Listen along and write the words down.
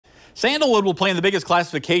Sandalwood will play in the biggest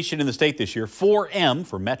classification in the state this year, 4M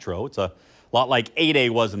for Metro. It's a lot like 8A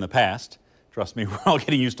was in the past. Trust me, we're all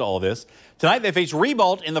getting used to all this. Tonight they face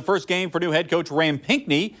Ribault in the first game for new head coach Ram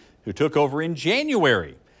Pinkney, who took over in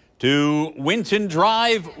January. To Winton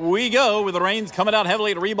Drive we go, with the rains coming out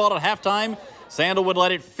heavily at Ribault at halftime. Sandalwood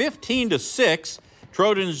led it 15-6.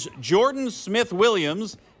 Trojans' Jordan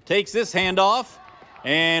Smith-Williams takes this handoff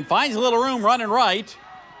and finds a little room running right.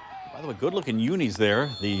 By the way, good-looking unis there,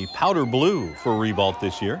 the powder blue for Ribault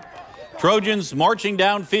this year. Trojans marching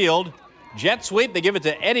downfield. Jet sweep, they give it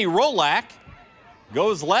to Eddie Rolak.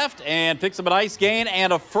 Goes left and picks up a nice gain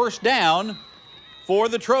and a first down for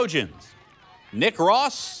the Trojans. Nick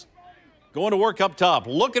Ross going to work up top,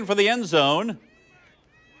 looking for the end zone.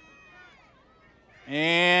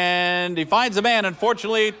 And he finds a man,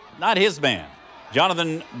 unfortunately, not his man.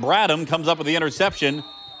 Jonathan Bradham comes up with the interception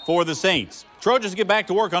for the Saints. Trojans get back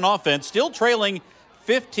to work on offense, still trailing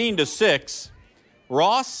 15-6.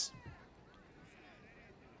 Ross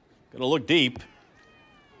going to look deep.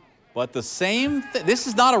 But the same this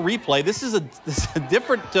is not a replay. This is a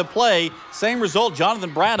different play. Same result.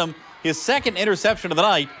 Jonathan Bradham, his second interception of the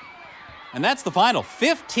night. And that's the final.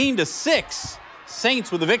 15-6.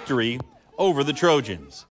 Saints with the victory over the Trojans.